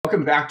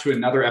welcome back to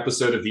another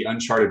episode of the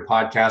Uncharted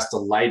podcast.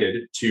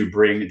 Delighted to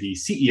bring the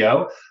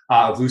CEO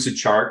of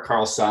Lucidchart,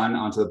 Carl Sun,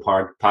 onto the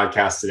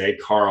podcast today.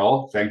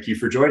 Carl, thank you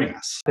for joining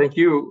us. Thank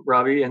you,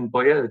 Robbie and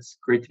Boya. It's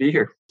great to be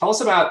here. Tell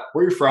us about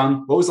where you're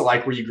from. What was it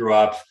like where you grew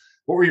up?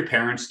 What were your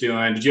parents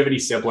doing? Did you have any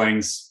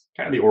siblings?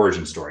 Kind of the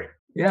origin story.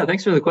 Yeah,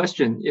 thanks for the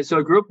question. So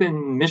I grew up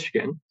in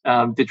Michigan,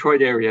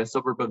 Detroit area,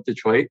 suburb of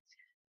Detroit.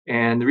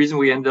 And the reason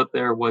we ended up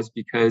there was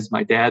because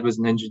my dad was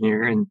an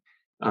engineer, and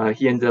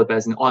he ended up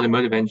as an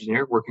automotive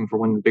engineer working for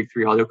one of the big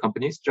three auto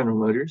companies, General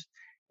Motors.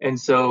 And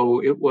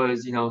so it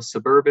was,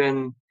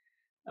 suburban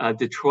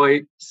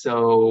Detroit.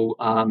 So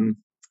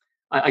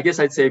I guess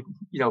I'd say,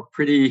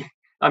 pretty,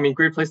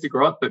 great place to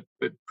grow up,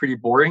 but pretty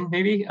boring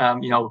maybe.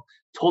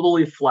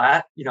 Totally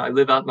flat. I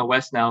live out in the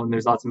West now and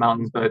there's lots of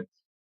mountains, but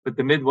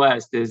the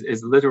Midwest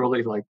is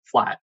literally like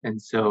flat.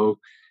 And so,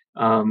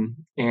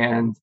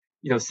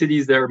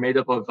 cities there are made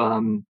up of,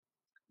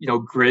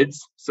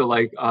 grids. So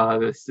like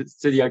the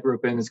city I grew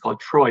up in is called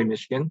Troy,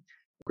 Michigan.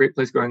 Great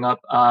place growing up.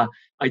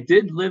 I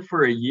did live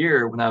for a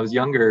year when I was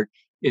younger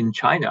in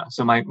China.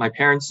 So my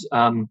parents,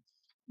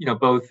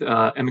 both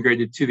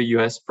emigrated to the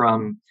U.S.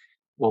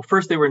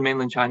 first they were in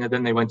mainland China,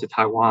 then they went to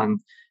Taiwan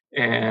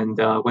and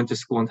went to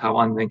school in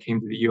Taiwan, and then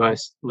came to the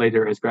U.S.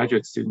 later as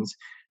graduate students.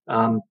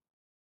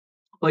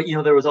 But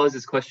there was always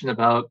this question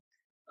about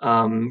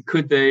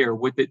could they or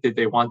did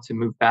they want to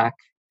move back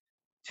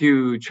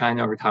to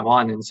China or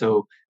Taiwan? And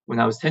so when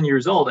I was 10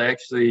 years old, I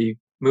actually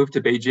moved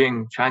to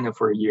Beijing, China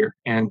for a year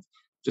and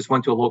just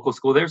went to a local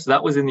school there. So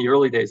that was in the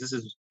early days. This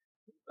is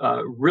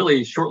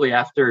really shortly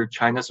after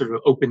China sort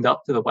of opened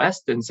up to the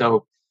West. And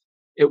so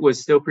it was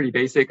still pretty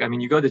basic.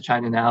 You go to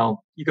China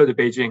now, you go to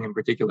Beijing in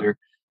particular,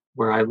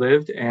 where I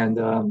lived,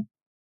 and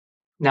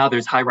now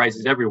there's high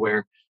rises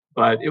everywhere,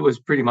 but it was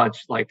pretty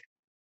much like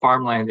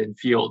farmland and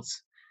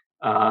fields,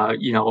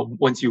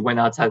 once you went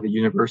outside the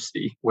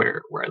university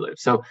where I live.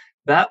 So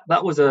that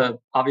was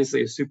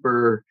obviously a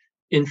super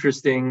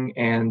interesting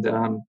and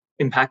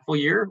impactful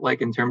year,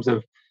 like in terms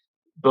of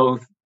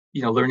both,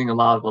 learning a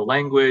lot of the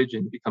language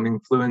and becoming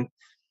fluent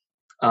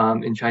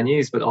in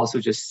Chinese, but also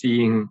just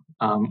seeing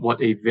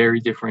what a very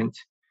different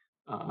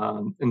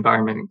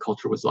environment and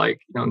culture was like,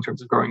 in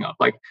terms of growing up.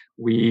 Like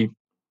they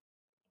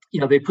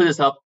put us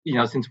up,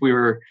 since we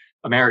were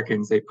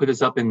Americans, they put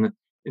us up in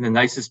the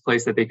nicest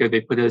place that they could.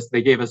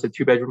 They gave us a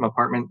 2-bedroom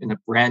apartment in a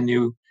brand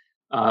new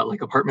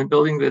apartment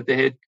building that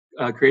they had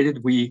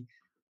created. We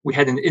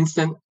had an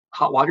instant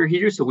hot water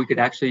heater, so we could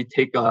actually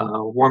take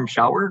a warm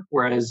shower,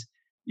 whereas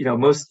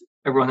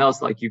everyone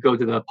else, like, you go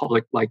to the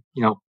public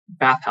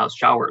bathhouse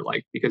shower,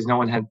 because no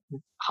one had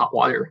hot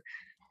water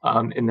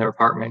in their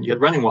apartment. You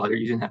had running water,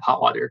 you didn't have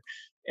hot water.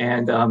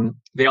 And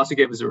they also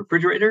gave us a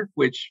refrigerator,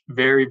 which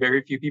very,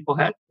 very few people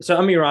had. So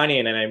I'm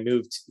Iranian, and I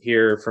moved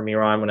here from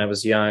Iran when I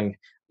was young.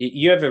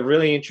 You have a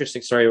really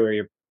interesting story where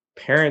your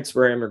parents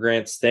were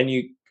immigrants. Then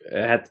you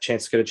had the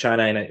chance to go to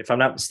China. And if I'm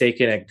not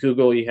mistaken, at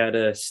Google, you had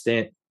a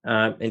stint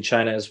in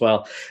China as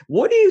well.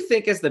 What do you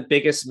think is the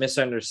biggest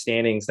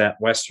misunderstandings that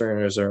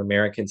Westerners or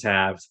Americans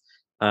have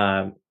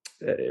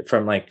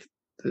from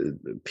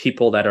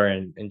people that are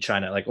in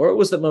China? Or what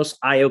was the most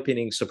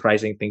eye-opening,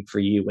 surprising thing for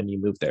you when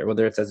you moved there,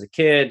 whether it's as a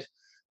kid,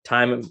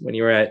 time when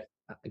you were at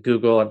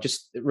Google? I'm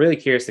just really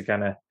curious to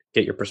kind of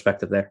get your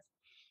perspective there.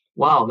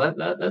 Wow,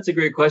 that's a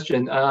great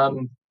question.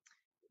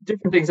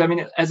 Different things.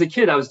 As a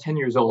kid, I was 10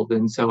 years old,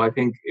 and so I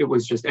think it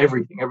was just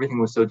everything.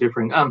 Everything was so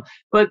different.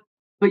 But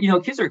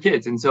kids are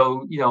kids, and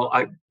so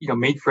I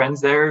made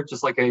friends there,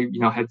 just like I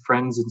had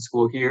friends in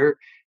school here.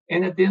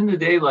 And at the end of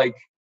the day,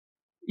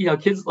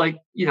 kids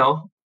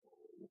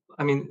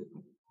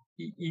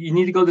you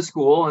need to go to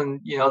school,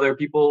 and there are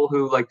people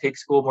who take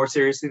school more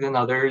seriously than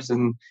others,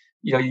 and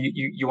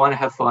you want to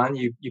have fun.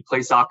 You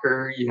play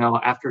soccer,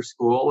 after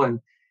school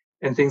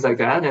and things like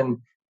that. And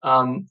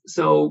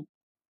so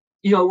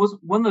it was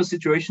one of those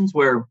situations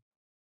where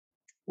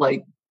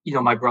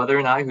my brother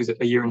and I, who's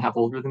a year and a half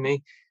older than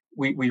me,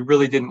 we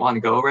really didn't want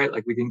to go, right?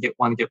 We didn't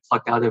want to get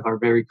plucked out of our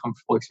very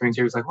comfortable experience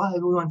here. It was like, why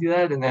do we want to do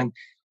that? And then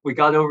we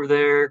got over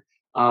there,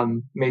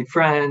 made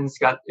friends,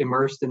 got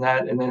immersed in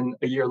that. And then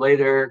a year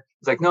later,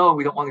 it's like, no,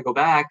 we don't want to go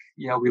back.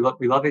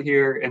 We love it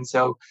here. And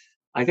so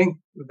I think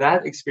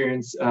that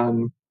experience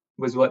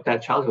was what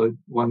that childhood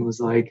one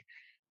was like.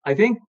 I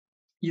think,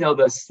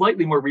 the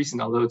slightly more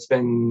recent, although it's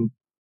been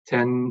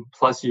 10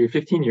 plus years,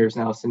 15 years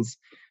now since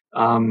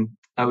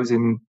I was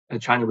in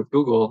China with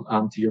Google,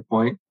 to your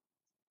point.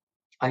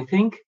 I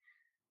think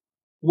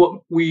I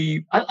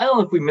don't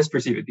know if we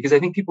misperceive it, because I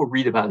think people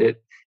read about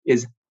it,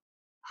 is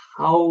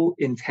how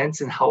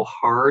intense and how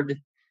hard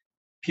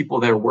people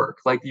there work.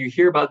 You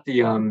hear about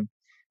the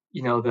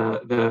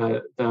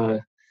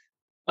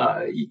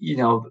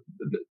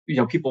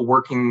people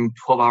working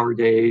 12-hour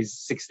days,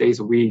 6 days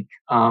a week.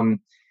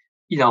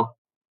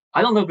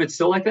 I don't know if it's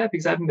still like that,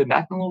 because I haven't been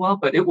back in a little while,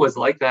 but it was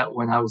like that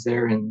when I was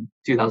there in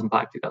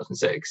 2005,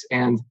 2006.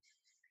 And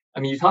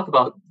you talk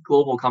about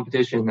global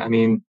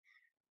competition.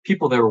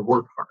 People there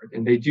work hard,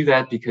 and they do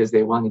that because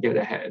they want to get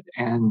ahead.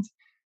 And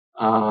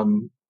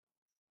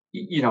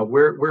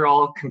we're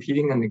all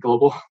competing in the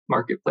global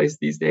marketplace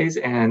these days,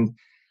 and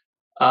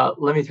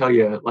let me tell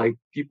you, like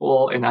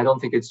people, and I don't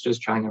think it's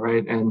just China,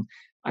 right? And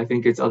I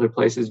think it's other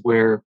places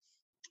where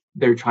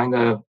they're trying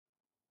to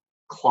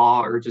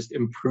claw or just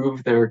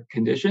improve their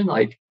condition.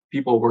 Like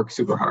people work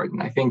super hard,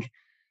 and I think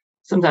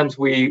sometimes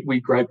we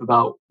gripe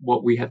about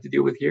what we have to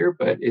deal with here,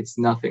 but it's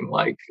nothing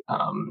like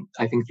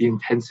I think the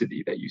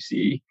intensity that you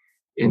see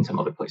in some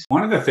other places.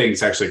 One of the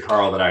things, actually,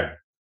 Carl, that I'm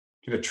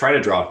going to try to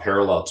draw a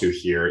parallel to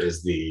here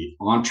is the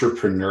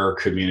entrepreneur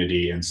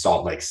community in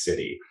Salt Lake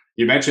City.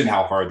 You mentioned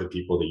how hard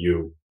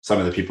some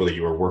of the people that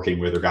you were working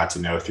with or got to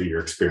know through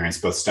your experience,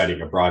 both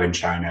studying abroad in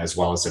China, as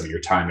well as some of your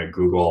time at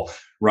Google,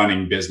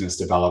 running business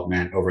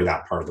development over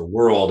that part of the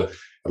world.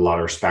 A lot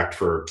of respect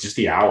for just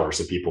the hours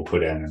that people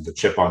put in and the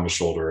chip on the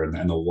shoulder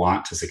and the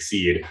want to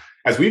succeed.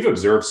 As we've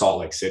observed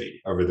Salt Lake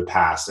City over the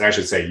past, and I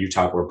should say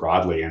Utah more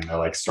broadly, and the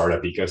like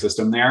startup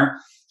ecosystem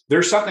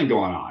there's something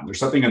going on. There's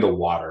something in the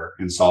water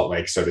in Salt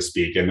Lake, so to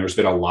speak. And there's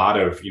been a lot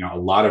of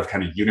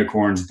kind of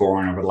unicorns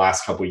born over the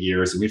last couple of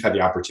years. And we've had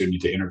the opportunity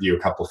to interview a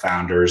couple of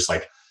founders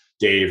like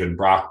Dave and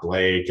Brock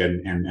Blake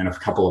and a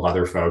couple of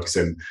other folks.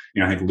 And,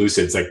 I think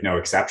Lucid's like no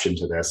exception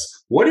to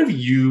this. What have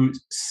you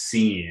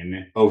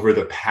seen over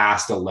the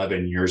past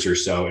 11 years or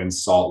so in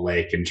Salt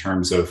Lake in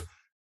terms of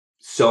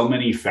so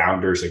many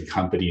founders and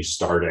companies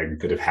starting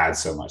that have had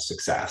so much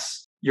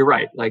success? You're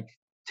right. Like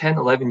 10,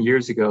 11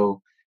 years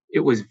ago, it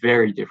was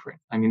very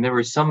different. I mean, there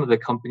were some of the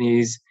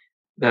companies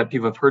that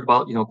people have heard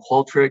about,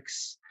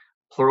 Qualtrics,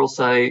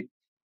 Pluralsight,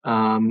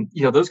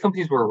 those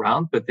companies were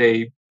around, but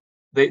they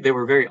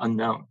were very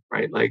unknown,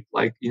 right? Like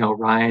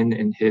Ryan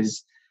and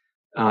his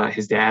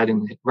dad,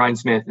 and Ryan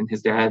Smith and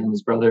his dad and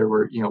his brother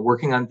were,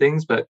 working on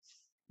things, but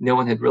no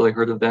one had really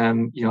heard of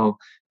them.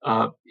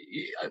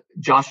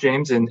 Josh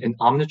James and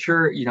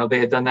Omniture, they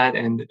had done that,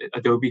 and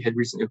Adobe had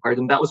recently acquired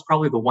them. That was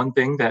probably the one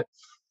thing that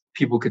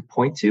people could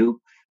point to.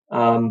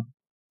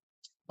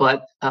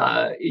 But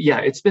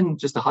it's been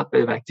just a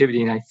hotbed of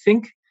activity. And I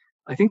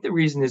think the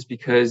reason is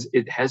because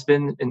it has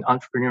been an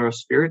entrepreneurial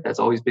spirit that's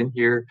always been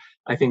here.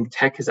 I think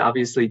tech has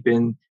obviously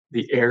been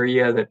the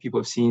area that people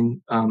have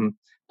seen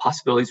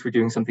possibilities for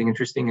doing something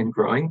interesting and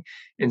growing.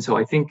 And so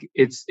I think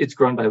it's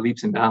grown by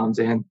leaps and bounds.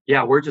 And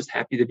we're just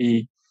happy to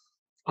be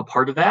a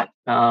part of that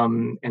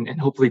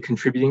and hopefully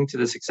contributing to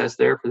the success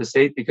there for the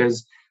state,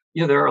 because,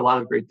 there are a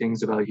lot of great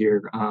things about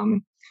here.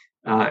 And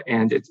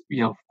it's,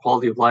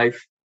 quality of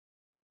life,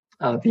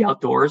 the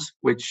outdoors,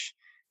 which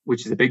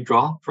is a big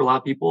draw for a lot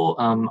of people,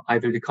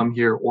 either to come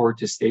here or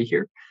to stay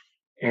here.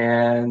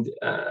 And,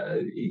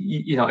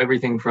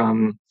 everything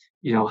from,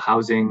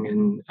 housing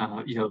and,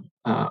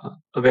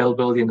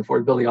 availability and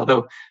affordability,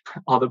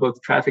 although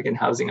both traffic and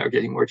housing are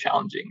getting more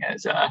challenging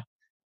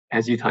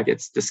as Utah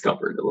gets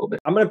discovered a little bit.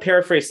 I'm going to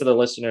paraphrase to the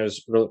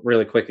listeners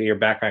really quickly your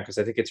background, because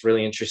I think it's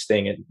really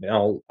interesting. And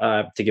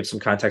to give some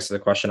context to the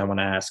question I want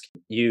to ask.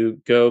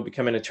 You go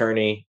become an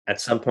attorney.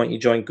 At some point, you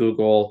join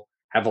Google,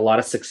 have a lot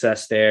of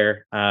success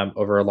there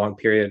over a long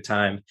period of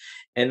time.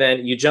 And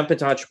then you jump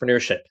into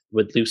entrepreneurship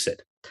with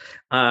Lucid.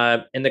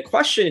 And the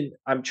question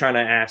I'm trying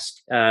to ask,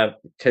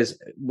 because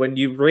when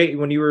you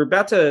were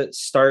about to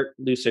start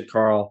Lucid,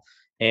 Carl,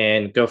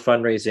 and go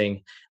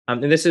fundraising,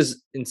 and this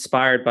is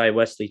inspired by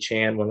Wesley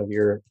Chan, one of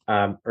your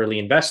early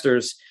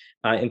investors,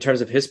 in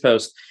terms of his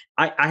post,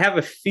 I have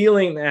a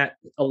feeling that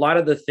a lot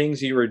of the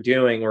things you were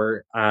doing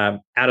were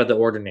out of the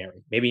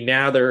ordinary. Maybe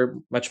now they're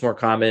much more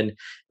common,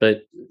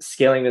 but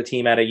scaling the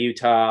team out of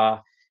Utah,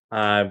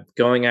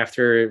 going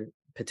after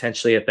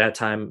potentially at that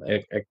time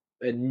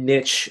a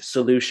niche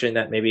solution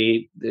that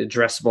maybe the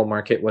addressable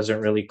market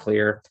wasn't really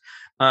clear.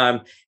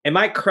 Am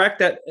I correct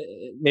that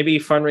maybe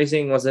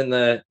fundraising wasn't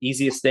the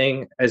easiest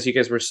thing as you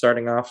guys were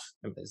starting off?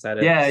 Is that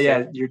it?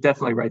 Yeah, you're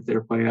definitely right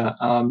there, Playa.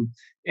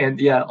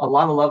 And a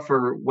lot of love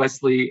for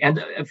Wesley and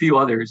a few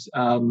others,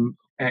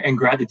 and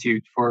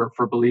gratitude for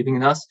believing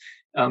in us.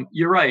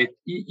 You're right.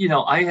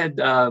 I had,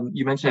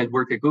 you mentioned I'd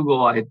worked at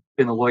Google. I had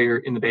been a lawyer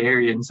in the Bay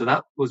Area, and so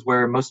that was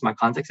where most of my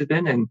contacts had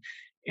been.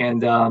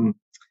 And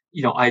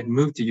I'd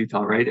moved to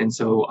Utah, right? And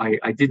so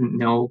I didn't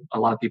know a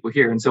lot of people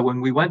here. And so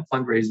when we went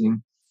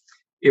fundraising,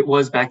 it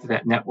was back to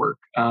that network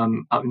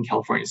out in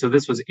California. So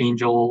this was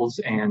angels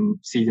and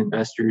seed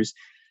investors.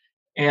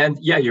 And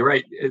you're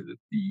right.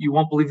 You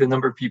won't believe the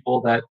number of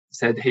people that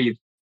said, hey,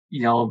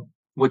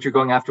 what you're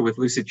going after with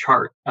Lucid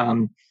Chart,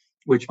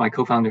 which my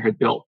co-founder had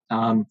built.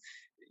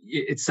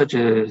 It's such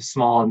a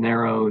small,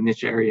 narrow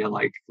niche area.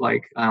 Like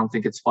I don't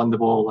think it's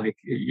fundable. Like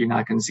you're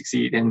not going to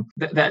succeed. And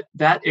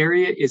that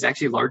area is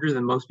actually larger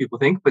than most people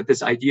think. But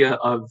this idea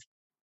of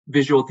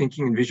visual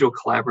thinking and visual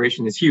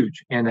collaboration is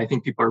huge, and I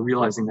think people are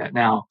realizing that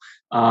now.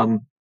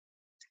 And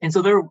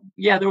so there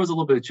was a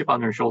little bit of chip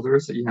on their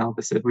shoulders. They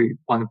said we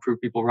want to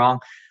prove people wrong,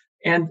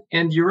 and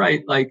you're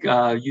right. Like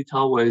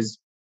Utah was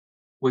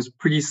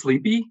pretty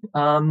sleepy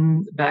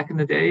back in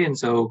the day, and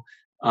so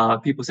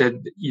people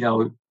said,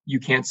 you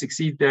can't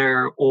succeed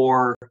there,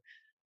 or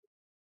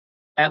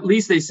at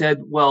least they said,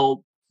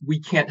 well, we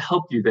can't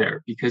help you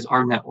there because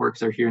our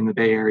networks are here in the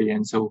Bay Area,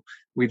 and so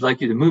we'd like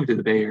you to move to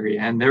the Bay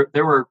Area. And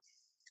there were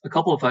a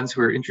couple of funds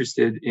who were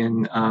interested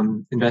in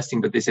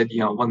investing, but they said,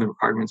 one of the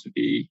requirements would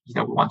be,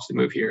 we want you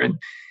to move here.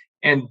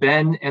 And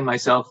Ben and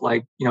myself,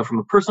 like, from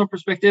a personal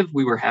perspective,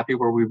 we were happy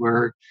where we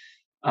were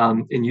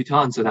in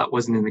Utah, and so that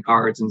wasn't in the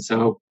cards. And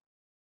so,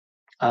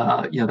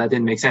 that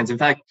didn't make sense. In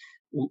fact,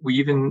 we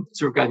even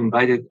sort of got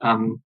invited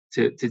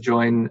to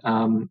join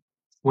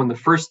one of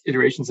the first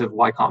iterations of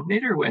Y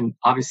Combinator, when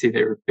obviously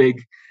they were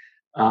big.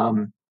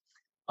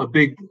 A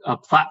big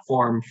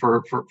platform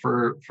for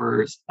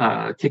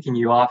kicking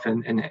you off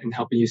and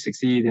helping you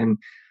succeed. And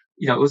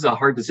it was a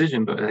hard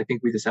decision, but I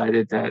think we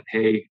decided that,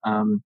 hey,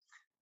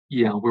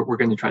 we're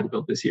going to try to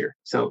build this here.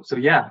 So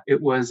yeah,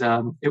 it was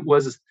a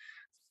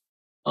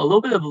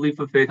little bit of a leap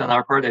of faith on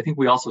our part. I think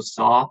we also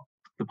saw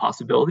the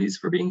possibilities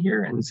for being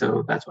here, and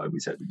so that's why we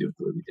said to do it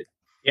the way we did.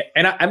 Yeah,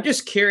 and I'm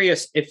just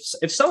curious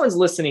if someone's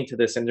listening to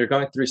this and they're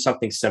going through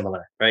something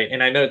similar, right?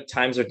 And I know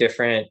times are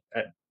different.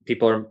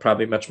 People are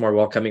probably much more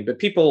welcoming, but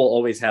people will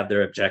always have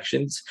their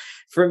objections.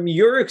 From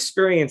your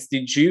experience,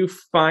 did you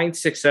find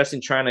success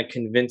in trying to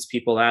convince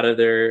people out of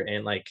there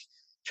and like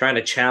trying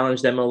to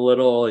challenge them a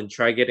little and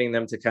try getting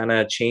them to kind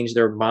of change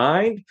their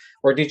mind?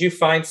 Or did you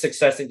find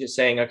success in just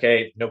saying,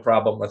 okay, no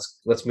problem,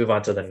 let's move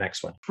on to the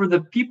next one? For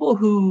the people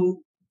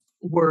who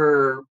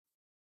were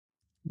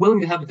willing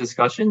to have a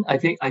discussion, I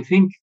think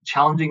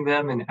challenging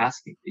them and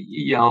asking,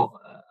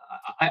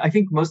 I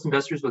think most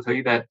investors will tell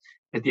you that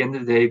at the end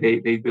of the day,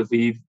 they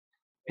believe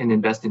and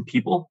invest in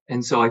people.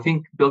 And so I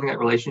think building that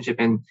relationship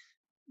and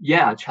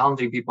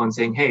challenging people and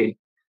saying, hey,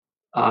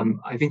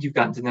 I think you've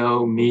gotten to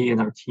know me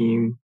and our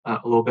team a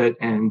little bit.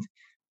 And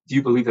do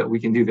you believe that we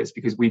can do this?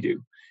 Because we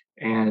do.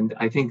 And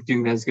I think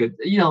doing that is good.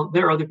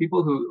 There are other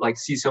people who like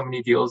see so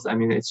many deals. I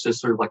mean, it's just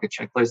sort of like a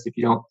checklist. If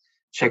you don't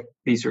check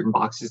these certain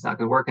boxes, it's not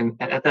going to work.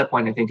 And at that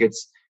point, I think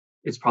it's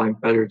probably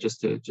better just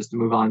to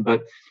move on.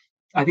 But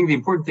I think the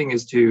important thing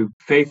is to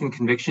faith and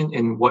conviction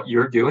in what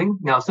you're doing.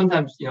 Now,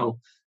 sometimes,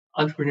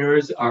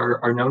 entrepreneurs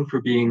are known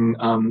for being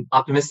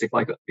optimistic.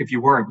 Like if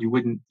you weren't,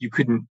 you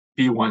couldn't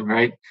be one,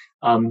 right?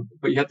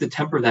 But you have to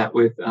temper that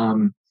with,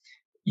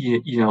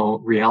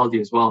 reality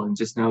as well, and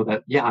just know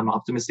that, I'm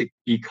optimistic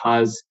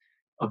because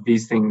of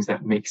these things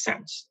that make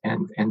sense.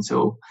 And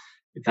so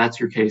if that's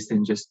your case,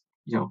 then just,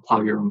 plow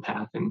your own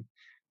path and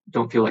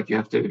don't feel like you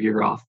have to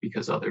veer off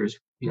because others,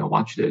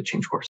 want you to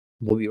change course.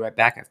 We'll be right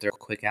back after a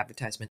quick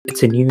advertisement.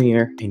 It's a new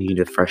year and you need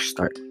a fresh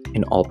start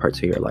in all parts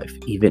of your life,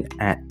 even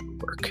at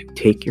work.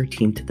 Take your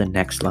team to the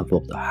next level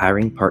with a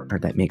hiring partner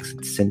that makes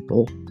it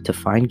simple to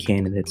find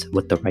candidates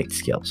with the right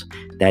skills.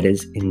 That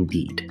is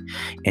Indeed.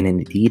 And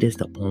Indeed is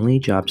the only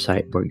job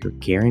site where you're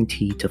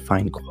guaranteed to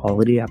find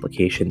quality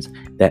applications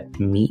that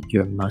meet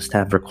your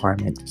must-have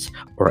requirements,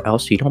 or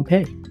else you don't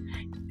pay.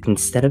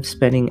 Instead of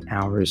spending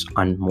hours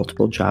on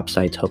multiple job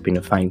sites hoping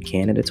to find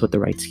candidates with the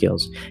right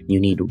skills, you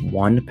need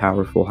one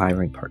powerful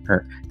hiring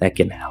partner that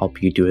can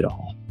help you do it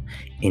all.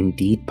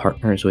 Indeed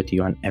partners with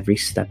you on every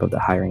step of the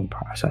hiring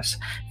process.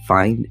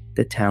 Find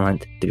the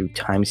talent through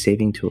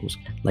time-saving tools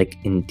like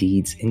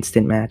Indeed's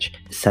Instant Match,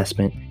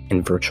 assessment,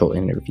 and virtual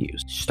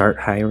interviews. Start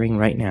hiring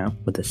right now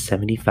with a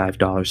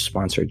 $75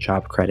 sponsored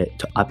job credit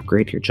to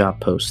upgrade your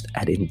job post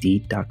at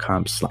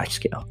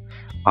Indeed.com/scale.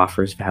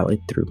 Offers valid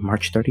through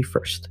March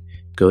 31st.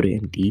 Go to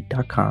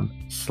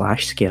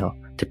Indeed.com/scale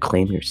to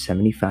claim your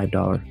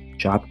 $75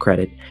 job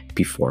credit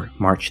before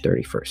March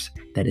 31st.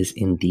 That is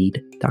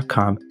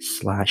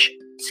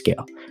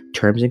Indeed.com/scale.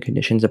 Terms and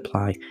conditions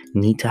apply.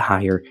 Need to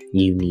hire?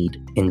 You need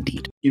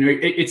Indeed.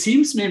 It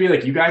seems maybe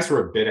like you guys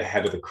were a bit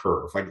ahead of the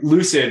curve. Like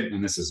Lucid,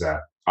 and this is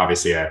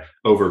obviously a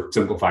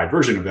oversimplified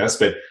version of this,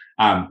 but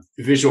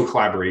visual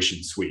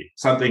collaboration suite,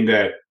 something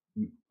that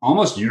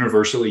almost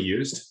universally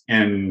used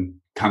in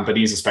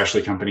companies,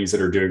 especially companies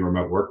that are doing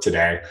remote work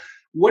today.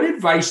 What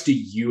advice do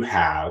you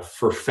have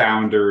for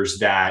founders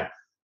that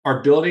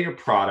are building a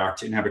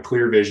product and have a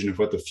clear vision of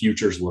what the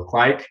future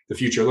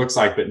looks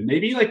like, but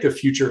maybe like the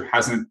future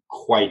hasn't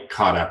quite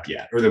caught up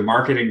yet, or the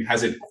marketing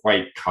hasn't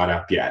quite caught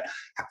up yet?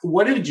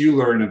 What did you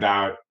learn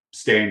about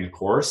staying the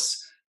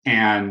course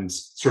and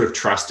sort of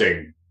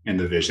trusting in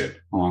the vision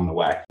along the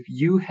way? If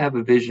you have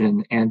a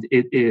vision and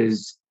it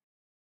is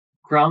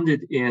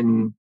grounded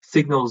in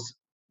signals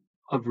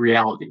of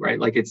reality, right?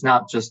 Like it's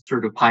not just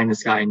sort of pie in the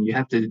sky and you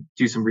have to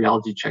do some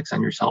reality checks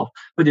on yourself.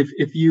 But if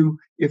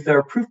there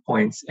are proof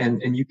points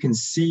and you can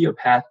see a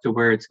path to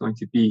where it's going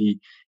to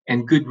be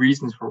and good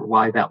reasons for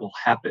why that will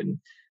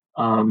happen,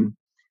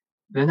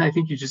 then I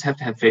think you just have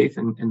to have faith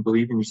and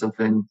believe in yourself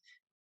and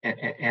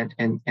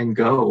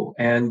go.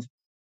 And,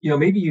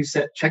 maybe you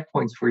set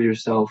checkpoints for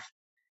yourself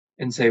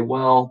and say,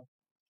 well,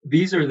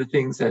 these are the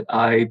things that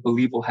I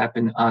believe will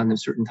happen on a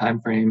certain time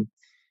frame.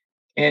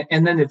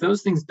 And then if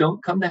those things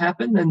don't come to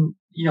happen, then,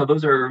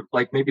 those are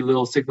like maybe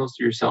little signals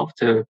to yourself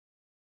to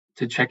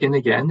check in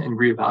again and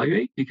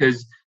reevaluate,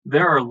 because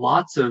there are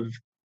lots of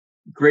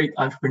great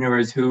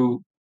entrepreneurs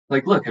who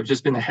have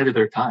just been ahead of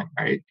their time.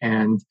 Right.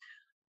 And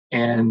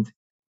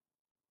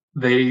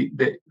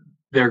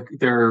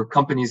their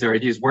companies, their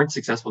ideas weren't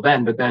successful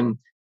then, but then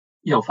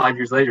 5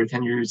 years later,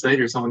 10 years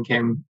later, someone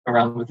came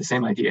around with the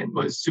same idea and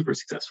was super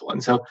successful.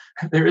 And so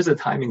there is a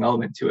timing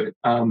element to it.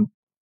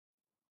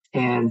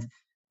 And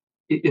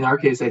in our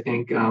case, I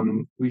think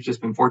we've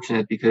just been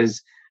fortunate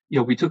because,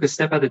 we took a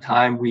step at a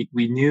time. We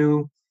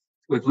knew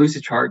with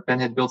Lucidchart, Ben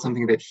had built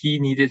something that he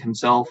needed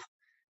himself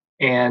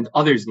and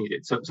others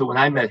needed. So when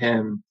I met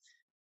him,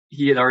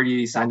 he had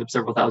already signed up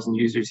several thousand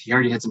users. He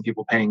already had some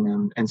people paying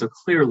him. And so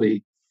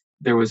clearly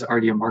there was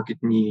already a market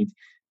need.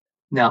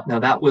 Now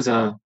that was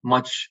a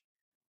much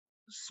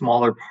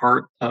smaller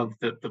part of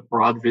the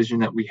broad vision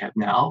that we have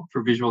now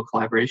for visual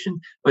collaboration,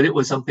 but it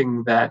was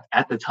something that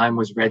at the time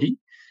was ready.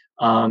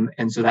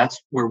 And so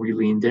that's where we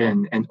leaned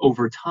in. And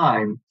over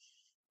time,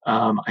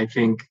 I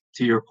think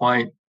to your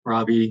point,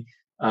 Robbie,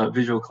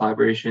 visual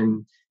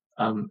collaboration,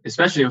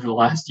 especially over the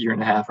last year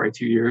and a half, right,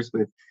 2 years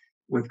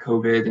with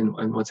COVID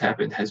and what's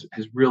happened has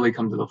really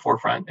come to the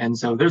forefront. And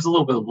so there's a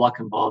little bit of luck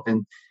involved.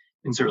 And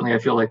certainly I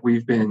feel like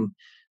we've been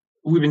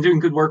doing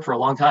good work for a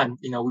long time.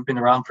 We've been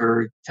around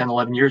for 10,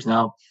 11 years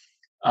now,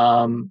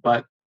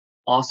 but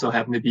also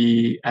happen to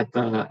be at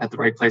the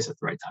right place at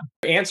the right time.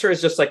 Your answer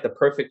is just like the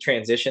perfect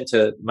transition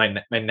to my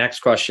next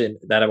question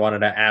that I wanted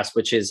to ask,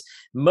 which is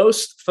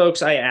most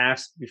folks I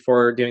asked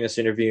before doing this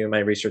interview in my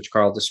research,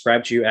 Carl,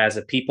 described you as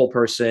a people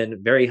person,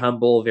 very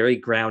humble, very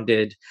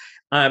grounded.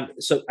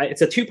 So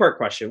it's a two-part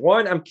question.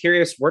 One, I'm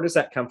curious, where does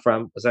that come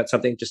from? Was that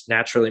something just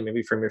naturally,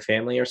 maybe from your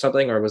family or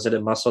something, or was it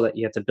a muscle that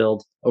you had to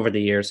build over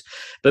the years?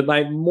 But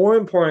my more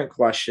important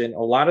question,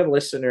 a lot of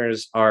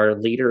listeners are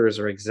leaders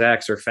or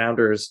execs or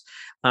founders.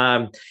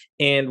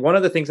 And one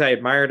of the things I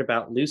admired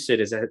about Lucid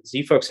is that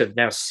Z folks have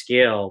now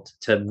scaled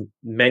to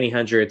many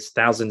hundreds,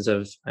 thousands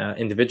of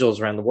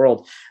individuals around the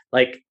world.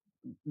 Like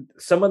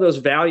some of those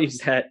values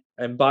that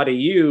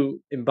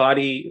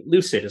embody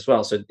Lucid as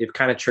well. So they've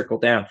kind of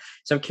trickled down.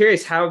 So I'm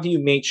curious, how have you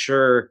made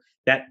sure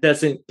that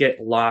doesn't get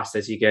lost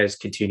as you guys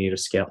continue to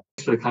scale?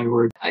 Thanks for the kind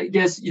word. I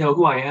guess,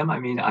 who I am. I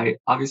mean, I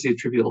obviously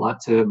attribute a lot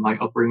to my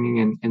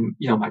upbringing and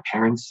my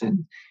parents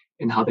and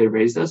how they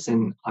raised us,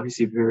 and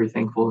obviously very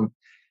thankful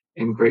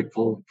and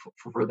grateful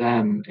for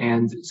them.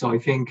 And so I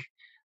think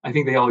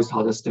they always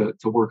taught us to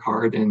work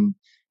hard and,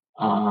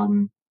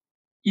 don't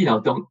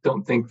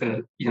think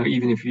that,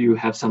 even if you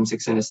have some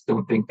success,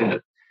 don't think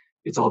that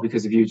it's all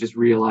because of you. Just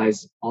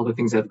realize all the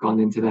things that have gone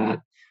into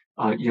that.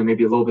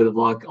 Maybe a little bit of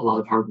luck, a lot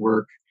of hard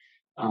work.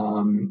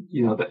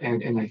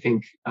 And I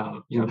think,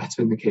 that's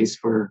been the case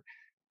for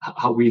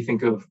how we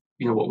think of,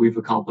 what we've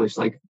accomplished.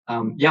 Like,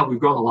 we've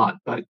grown a lot,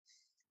 but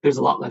there's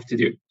a lot left to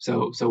do.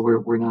 So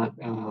we're not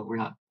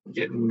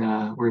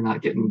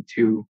getting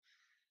too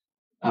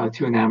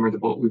enamored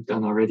of what we've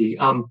done already.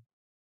 On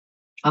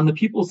the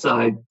people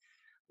side,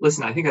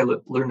 listen, I think I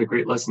learned a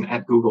great lesson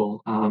at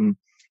Google.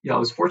 I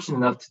was fortunate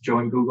enough to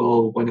join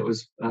Google when it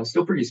was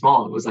still pretty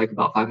small. It was like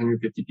about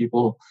 550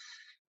 people,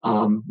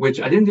 which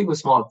I didn't think was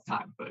small at the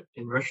time, but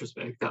in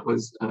retrospect, that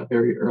was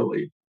very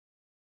early.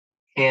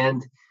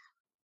 And,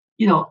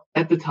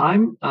 at the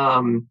time,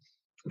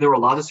 there were a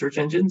lot of search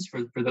engines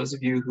for those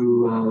of you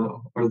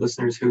who are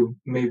listeners who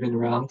may have been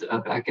around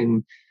back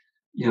in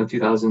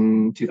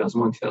 2000,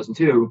 2001,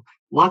 2002.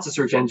 Lots of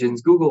search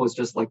engines. Google was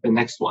just like the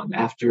next one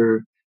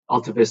after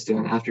AltaVista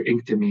and after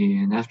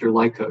Inktomi and after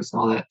Lycos and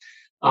all that.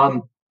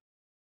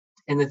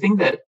 And the thing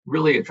that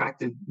really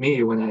attracted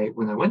me when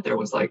I went there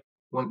was like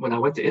when I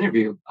went to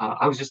interview,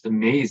 I was just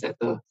amazed at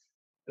the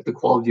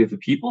quality of the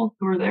people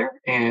who were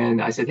there.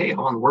 And I said, hey, I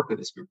want to work with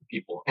this group of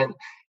people.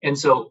 And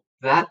so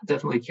that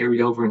definitely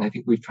carried over. And I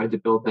think we've tried to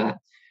build that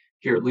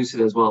here at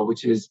Lucid as well,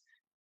 which is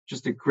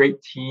just a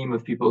great team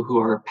of people who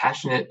are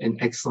passionate and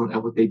excellent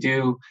at what they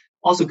do.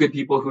 Also good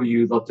people who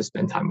you love to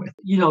spend time with.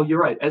 You're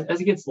right.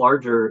 As it gets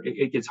larger,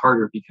 it gets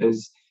harder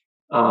because,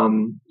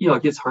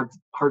 it gets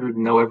harder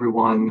to know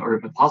everyone, or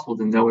if possible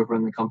to know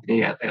everyone in the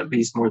company at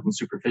least more than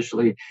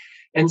superficially.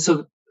 And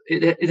so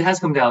it has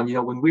come down.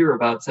 When we were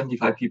about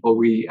 75 people,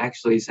 we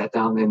actually sat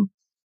down and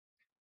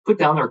put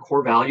down our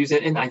core values.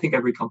 And I think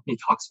every company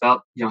talks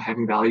about,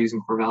 having values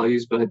and core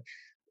values. But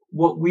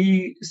what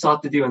we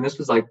sought to do, and this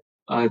was like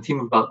a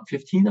team of about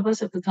 15 of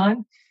us at the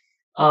time,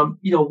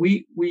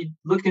 we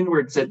looked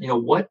inward and said,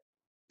 what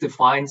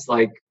defines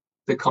like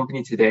the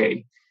company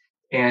today?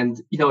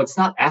 And, it's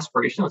not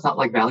aspirational. It's not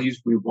like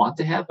values we want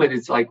to have, but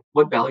it's like,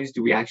 what values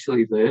do we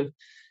actually live?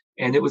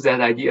 And it was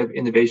that idea of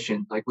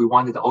innovation. Like we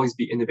wanted to always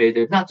be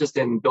innovative, not just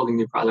in building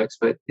new products,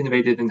 but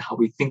innovative in how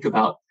we think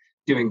about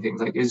doing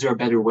things. Like, is there a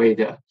better way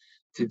to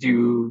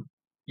do,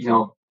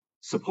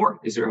 support?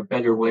 Is there a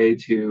better way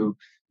to,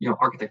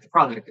 architect the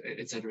product,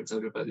 et cetera,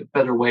 but a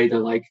better way to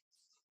like,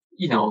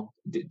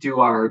 do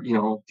our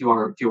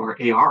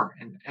AR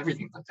and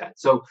everything like that.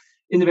 So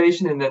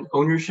innovation, and then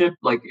ownership,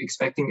 like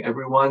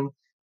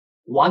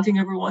wanting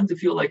everyone to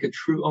feel like a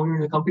true owner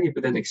in the company,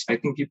 but then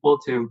expecting people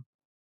to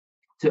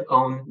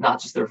own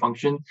not just their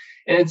function.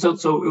 And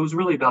so it was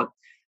really about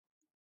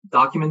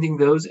documenting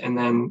those and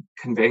then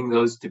conveying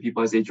those to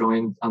people as they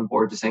joined on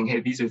board, to saying,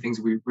 hey, these are things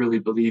we really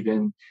believe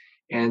in.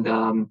 And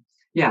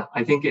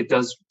I think it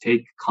does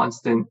take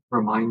constant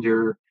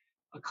reminder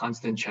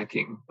constant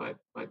checking, but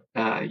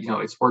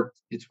it's worked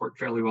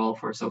fairly well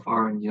for us so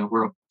far, and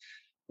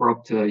we're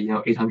up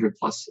to 800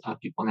 plus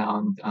people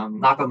now,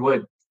 and knock on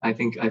wood, I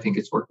think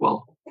it's worked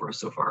well for us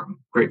so far. I'm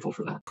grateful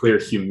for that. Clear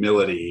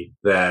humility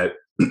that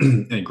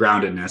and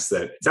groundedness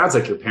that it sounds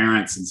like your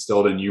parents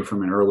instilled in you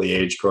from an early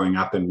age growing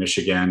up in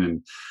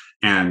Michigan,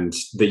 and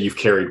that you've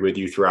carried with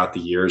you throughout the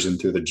years and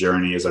through the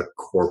journey is a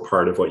core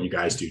part of what you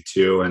guys do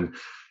too.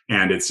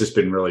 And it's just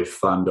been really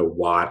fun to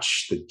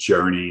watch the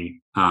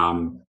journey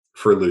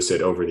for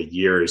Lucid over the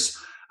years.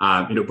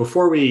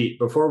 Before we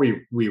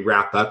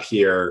wrap up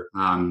here,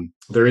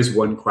 there is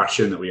one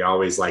question that we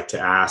always like to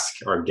ask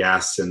our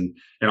guests, and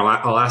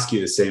I'll ask you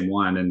the same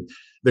one. And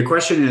the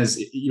question is,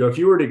 if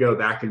you were to go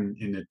back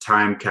in a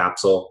time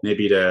capsule,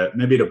 maybe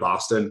to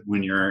Boston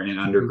when you're in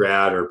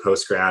undergrad or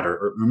postgrad,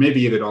 or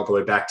maybe even all the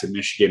way back to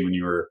Michigan when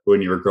you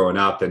were growing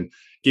up, and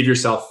give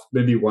yourself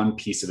maybe one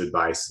piece of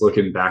advice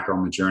looking back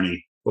on the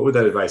journey, what would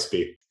that advice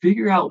be?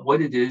 Figure out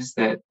what it is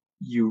that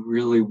you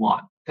really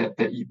want, that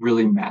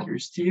really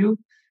matters to you,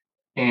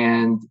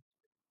 and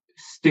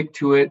stick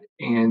to it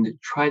and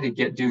try to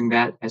get doing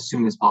that as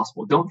soon as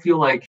possible. Don't feel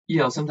like,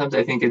 sometimes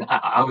I think, and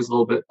I was a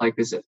little bit like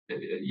this,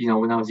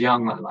 when I was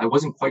young, I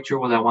wasn't quite sure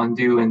what I want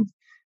to do. And,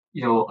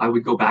 I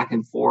would go back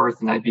and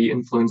forth, and I'd be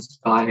influenced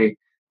by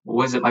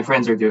what is it my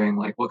friends are doing?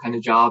 Like, what kind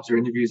of jobs or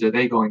interviews are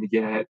they going to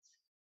get?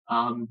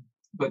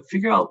 But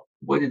figure out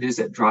what it is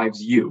that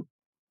drives you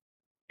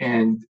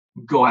and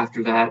go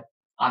after that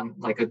on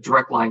like a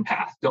direct line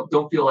path.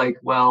 Don't feel like,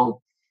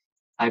 well,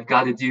 I've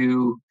got to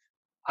do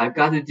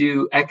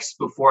X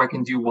before I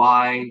can do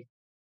Y,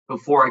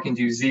 before I can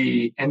do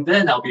Z, and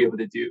then I'll be able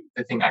to do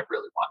the thing I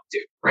really want to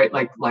do, right?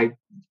 Like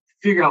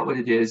figure out what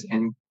it is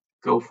and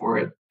go for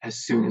it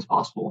as soon as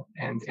possible,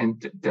 and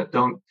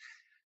don't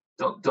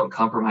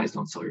compromise,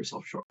 don't sell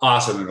yourself short.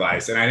 Awesome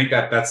advice. And I think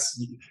that's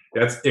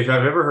if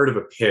I've ever heard of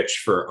a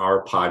pitch for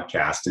our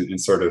podcast and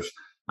sort of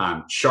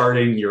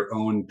charting your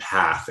own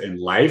path in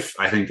life,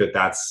 I think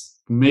that's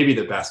maybe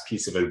the best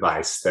piece of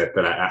advice that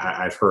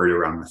I've heard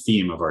around the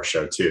theme of our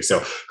show too.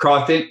 So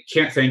Carl, I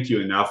can't thank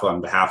you enough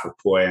on behalf of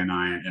Pooya and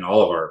I and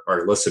all of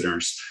our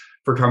listeners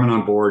for coming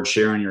on board,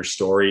 sharing your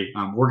story.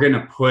 We're going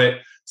to put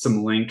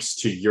some links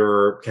to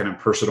your kind of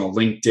personal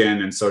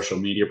LinkedIn and social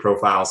media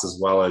profiles, as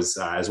well as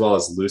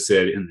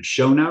Lucid, in the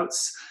show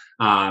notes.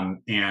 And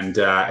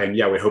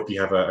we hope you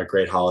have a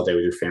great holiday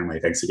with your family.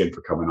 Thanks again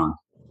for coming on.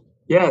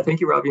 Yeah, thank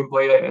you, Robbie and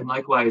Pooya, and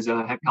likewise,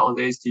 happy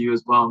holidays to you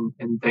as well.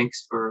 And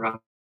thanks for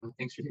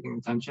taking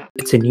the time to chat.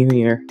 It's a new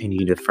year and you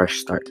need a fresh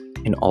start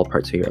in all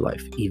parts of your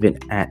life, even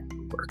at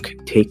work.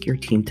 Take your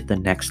team to the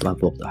next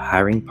level with a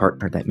hiring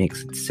partner that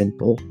makes it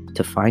simple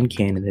to find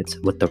candidates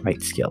with the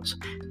right skills.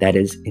 That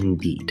is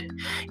Indeed.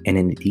 And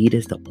Indeed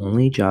is the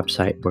only job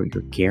site where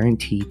you're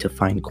guaranteed to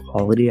find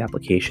quality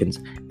applications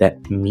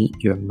that meet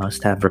your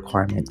must-have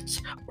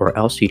requirements, or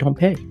else you don't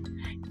pay.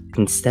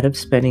 Instead of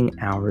spending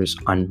hours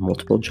on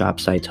multiple job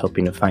sites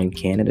hoping to find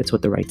candidates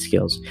with the right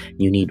skills,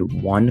 you need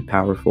one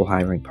powerful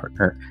hiring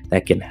partner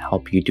that can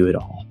help you do it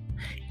all.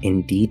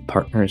 Indeed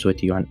partners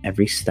with you on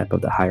every step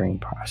of the hiring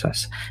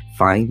process.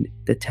 Find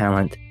the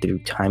talent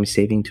through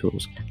time-saving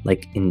tools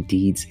like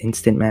Indeed's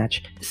Instant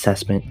Match,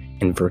 assessment,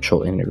 and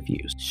virtual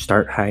interviews.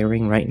 Start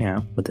hiring right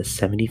now with a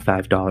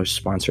 $75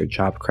 sponsored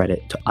job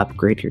credit to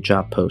upgrade your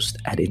job post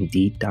at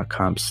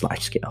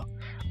Indeed.com/scale.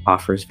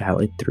 Offers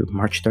valid through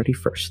March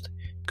 31st.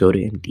 Go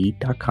to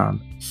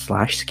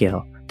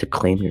Indeed.com/scale to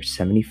claim your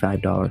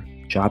 $75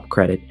 job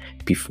credit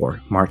before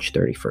March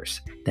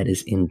 31st. That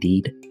is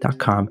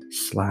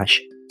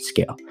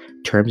Indeed.com/scale.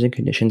 Terms and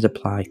conditions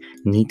apply.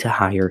 Need to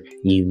hire?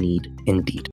 You need Indeed.